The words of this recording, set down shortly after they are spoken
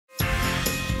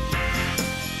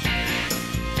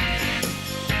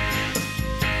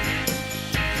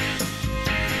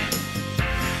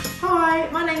Hi,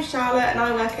 my name's Charlotte and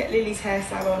I work at Lily's Hair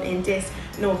Salon in Diss,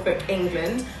 Norfolk,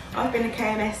 England. I've been a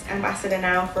KMS Ambassador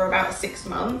now for about 6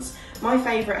 months. My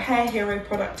favourite hair hero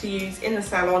product to use in the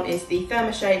salon is the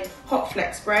THERMASHAPE Hot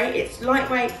Flex Spray. It's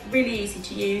lightweight, really easy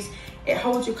to use. It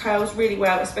holds your curls really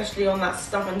well, especially on that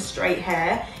stubborn straight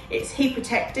hair. It's heat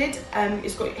protected,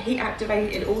 it's got heat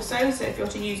activated also, so if you're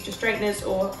to use your straighteners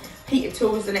or heated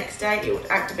tools the next day, it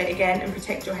will activate again and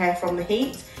protect your hair from the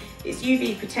heat. It's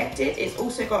UV protected. It's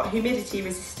also got humidity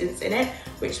resistance in it,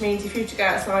 which means if you were to go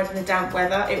outside in the damp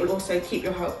weather, it will also keep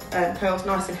your curls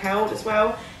nice and held as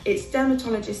well. It's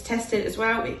dermatologist tested as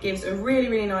well. It gives a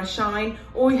really nice shine.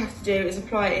 All you have to do is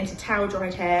apply it into towel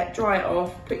dried hair, dry it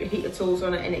off, put your heated tools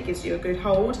on it, and it gives you a good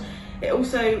hold. It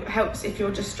also helps if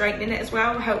you're just straightening it as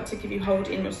well, help to give you hold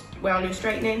while you're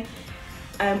straightening.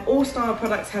 All Style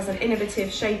Products has an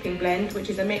innovative shaping blend, which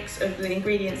is a mix of the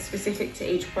ingredients specific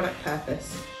to each product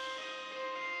purpose.